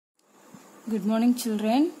Good morning,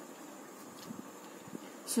 children.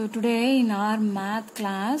 So today in our math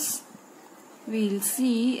class we will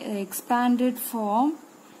see expanded form,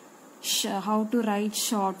 how to write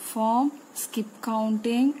short form, skip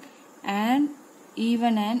counting and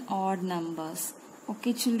even and odd numbers.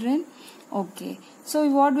 Okay, children? Okay. So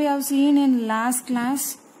what we have seen in last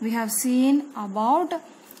class, we have seen about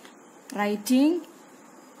writing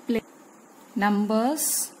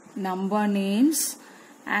numbers, number names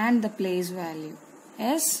and the place value.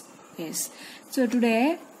 Yes. So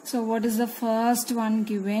today, what is the first one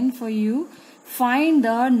given for you? Find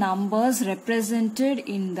the numbers represented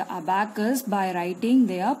in the abacus by writing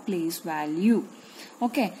their place value.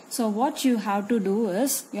 Okay, so what you have to do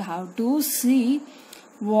is you have to see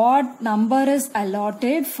what number is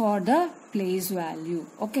allotted for the place value.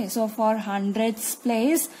 Okay, so for hundreds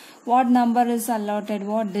place, what number is allotted?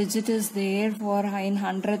 What digit is there for in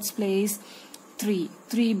hundreds place? 3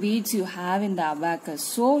 beads you have in the abacus,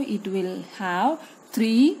 so it will have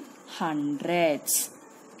 3 hundreds.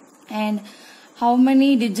 And how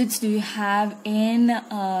many digits do you have in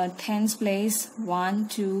tens place? 1,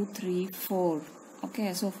 2, 3, 4.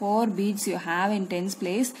 Okay, so 4 beads you have in tens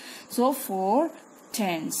place, so 4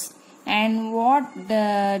 tens. And what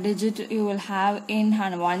the digit you will have in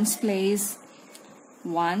ones place?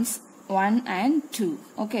 1 and 2.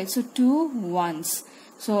 Okay, so 2 ones.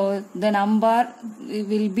 So the number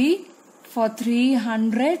will be for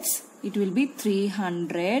 300s, it will be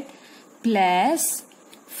 300 plus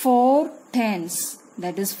 4 tens,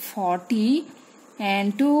 that is 40,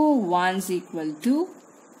 and 2 ones equal to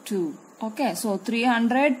 2. Okay, so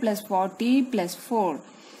 300 plus 40 plus 4.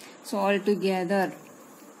 So all together,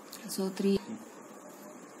 so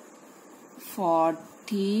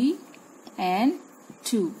 340 and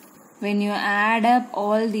 2. When you add up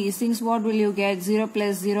all these things, what will you get? 0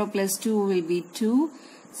 plus 0 plus 2 will be 2.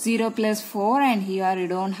 0 plus 4, and here you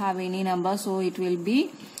don't have any number, so it will be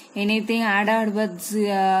anything added with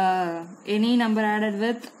any number added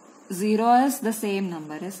with 0 is the same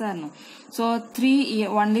number, yes or no? So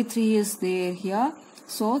only 3 is there here,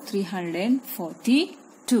 so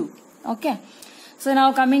 342. Okay, so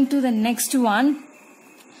now coming to the next one,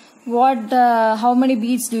 how many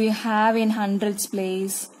beads do you have in hundreds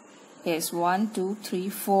place? Yes, 1, 2, 3,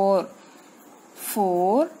 4.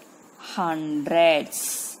 4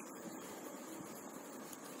 hundreds.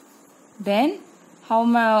 Then how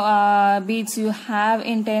many beads you have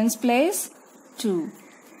in tens place? 2.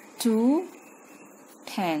 2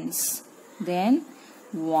 tens. Then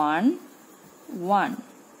 1.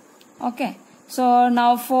 Okay. So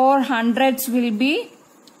now 4 hundreds will be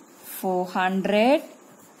 400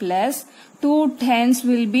 plus 2 tens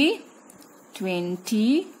will be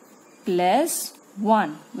 20 plus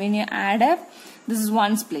 1. When you add up, this is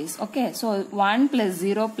ones place. Okay, so 1 plus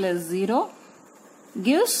 0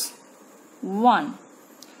 gives 1.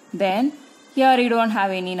 Then here you don't have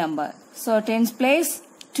any number. So tens place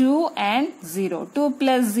 2 and 0. 2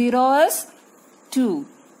 plus 0 is 2.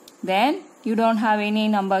 Then you don't have any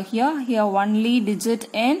number here. Here only digit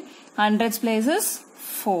in hundreds place is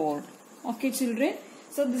 4. Okay, children.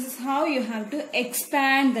 So this is how you have to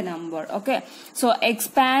expand the number. Okay. So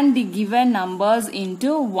expand the given numbers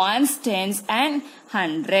into ones, tens and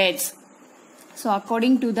hundreds. So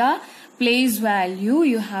according to the place value,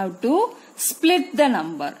 you have to split the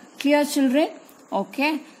number. Clear, children?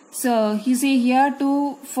 Okay. So you see here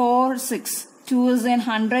 2, 4, 6. 2 is in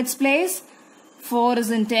hundreds place, 4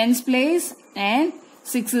 is in tens place and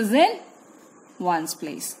 6 is in ones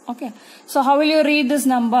place. Okay, so how will you read this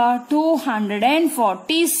number?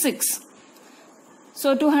 246.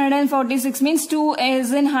 So 246 means 2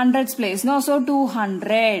 is in hundreds place. No, so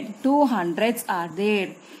 200. 2 hundreds are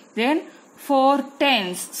there. Then 4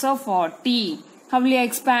 tens. So 40. How will you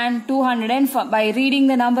expand 200? By reading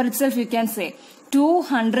the number itself you can say 2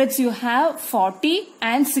 hundreds you have, 40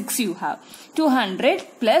 and 6 you have. 200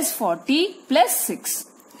 plus 40 plus 6.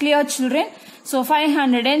 Clear, children? So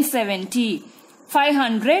 570.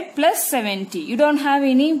 500 plus 70. You don't have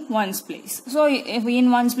any ones place. So if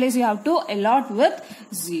in ones place you have to allot with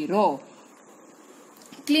 0.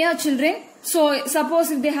 Clear, children? So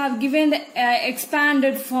suppose if they have given the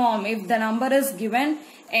expanded form, if the number is given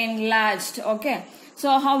enlarged. Okay.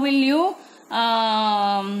 So how will you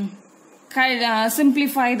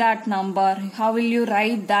simplify that number? How will you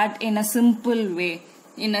write that in a simple way,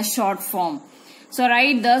 in a short form? So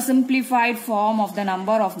write the simplified form of the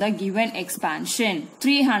number of the given expansion.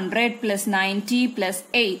 300 plus 90 plus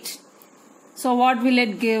 8. So what will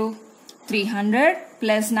it give? 300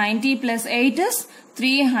 plus 90 plus 8 is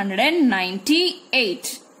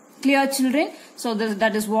 398. Clear, children? So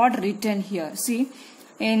that is what written here. See,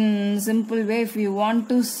 in simple way, if you want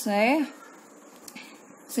to say,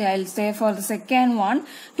 I'll say for the second one,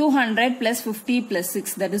 200 plus 50 plus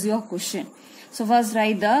 6. That is your question. So first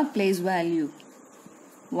write the place value.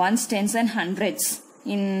 Ones, tens and hundreds.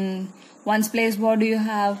 In ones place, what do you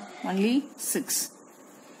have? Only 6.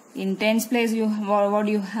 In tens place, what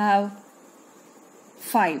do you have?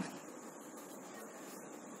 5.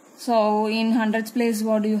 So in hundreds place,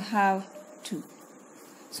 what do you have? 2.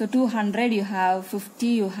 So 200 you have, 50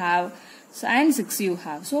 you have, and 6 you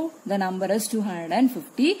have. So the number is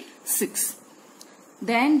 256.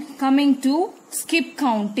 Then coming to skip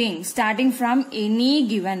counting, starting from any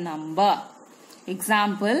given number.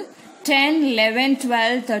 Example, 10, 11,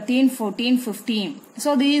 12, 13, 14, 15.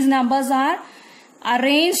 So these numbers are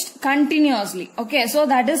arranged continuously. Okay, so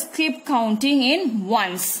that is skip counting in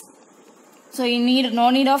ones. So you need no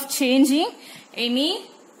need of changing any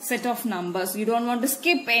set of numbers. You don't want to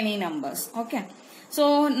skip any numbers. Okay.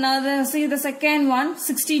 So now see the second one,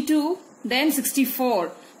 62, then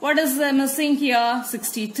 64. What is missing here?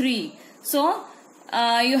 63. So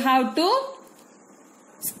you have to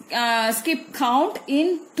skip count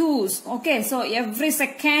in twos. Okay. So every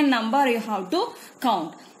second number you have to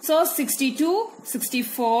count. So 62,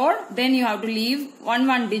 64, then you have to leave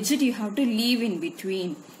one digit you have to leave in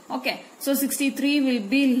between. Okay, so 63 will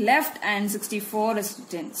be left and 64 is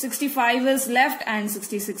written. 65 is left and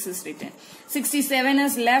 66 is written. 67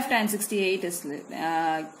 is left and 68 is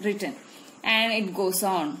written. And it goes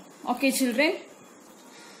on. Okay, children?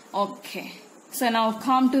 Okay. So now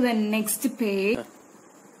come to the next page.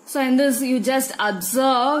 So in this you just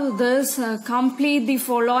observe this, complete the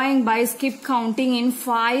following by skip counting in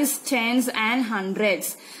fives, tens and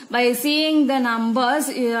hundreds. By seeing the numbers,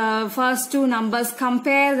 first two numbers,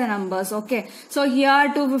 compare the numbers. Okay. So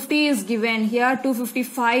here 250 is given, here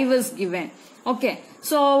 255 is given. Okay.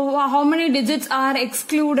 So how many digits are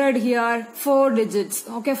excluded here? 4 digits.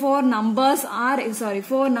 Okay. 4 numbers are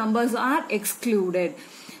excluded.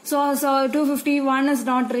 So 251 is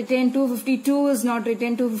not written, 252 is not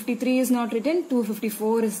written, 253 is not written,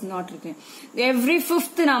 254 is not written. Every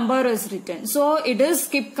fifth number is written. So it is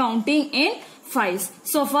skip counting in fives.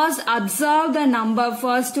 So first observe the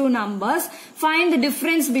first two numbers, find the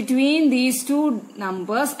difference between these two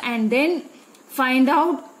numbers and then find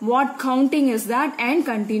out what counting is that and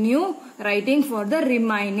continue writing for the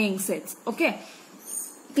remaining sets. Okay.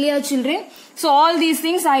 Clear, children? So all these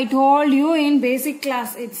things I told you in basic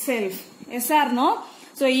class itself. Yes or no?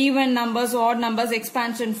 So even numbers, odd numbers,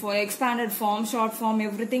 expanded form, short form,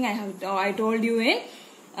 everything I told you in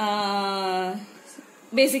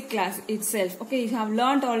basic class itself. Okay, you have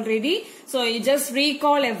learnt already. So you just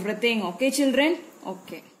recall everything. Okay, children?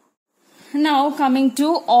 Okay. Now coming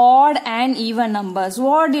to odd and even numbers.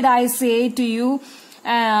 What did I say to you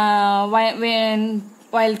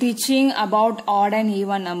while teaching about odd and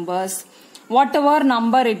even numbers? Whatever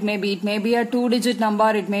number it may be a 2-digit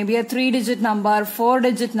number, it may be a 3-digit number,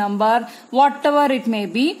 4-digit number, whatever it may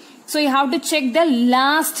be. So you have to check the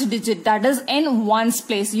last digit, that is in ones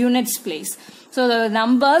place, units place. So the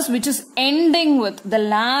numbers which is ending with the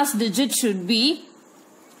last digit should be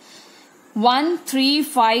 1, 3,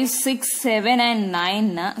 5, 6, 7 and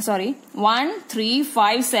 9. 1, 3,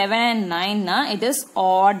 5, 7 and 9. It is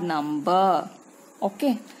odd number.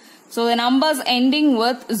 Okay. So the numbers ending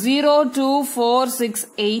with 0, 2, 4, 6,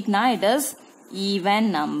 8. It is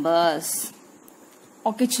even numbers.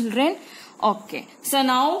 Okay, children? Okay. So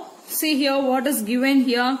now see here what is given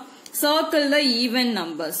here. Circle the even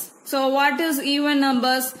numbers. So what is even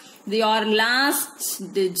numbers? Your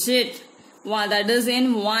last digit that is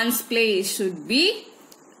in ones place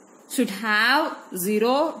should have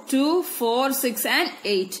 0, 2, 4, 6 and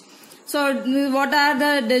 8. So what are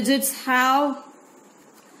the digits have?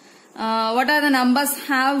 What are the numbers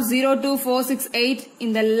have 0, 2, 4, 6, 8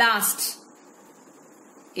 in the last?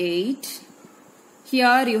 8.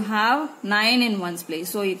 Here you have 9 in ones place.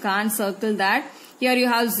 So you can't circle that. Here you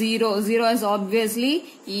have 0. 0 is obviously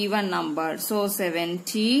even number. So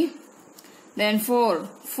 70. Then 4.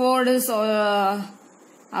 4 is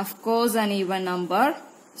of course an even number.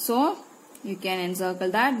 So you can encircle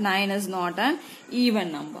that. 9 is not an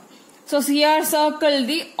even number. So here circle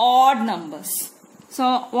the odd numbers.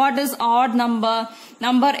 So what is odd number?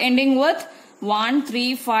 Number ending with 1,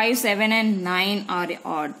 3, 5, 7 and 9 are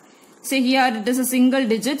odd. See here it is a single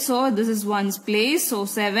digit. So this is ones place. So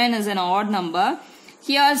 7 is an odd number.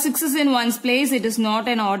 Here 6 is in ones place. It is not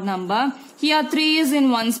an odd number. Here 3 is in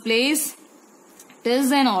ones place. It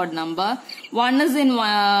is an odd number. 1 is in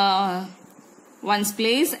ones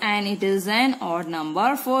place and it is an odd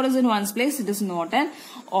number. 4 is in ones place. It is not an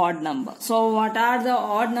odd number. So what are the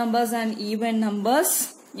odd numbers and even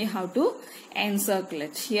numbers? you have to encircle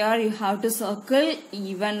it. Here you have to circle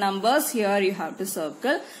even numbers. Here you have to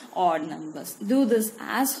circle odd numbers. Do this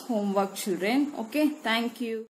as homework, children. Okay, thank you.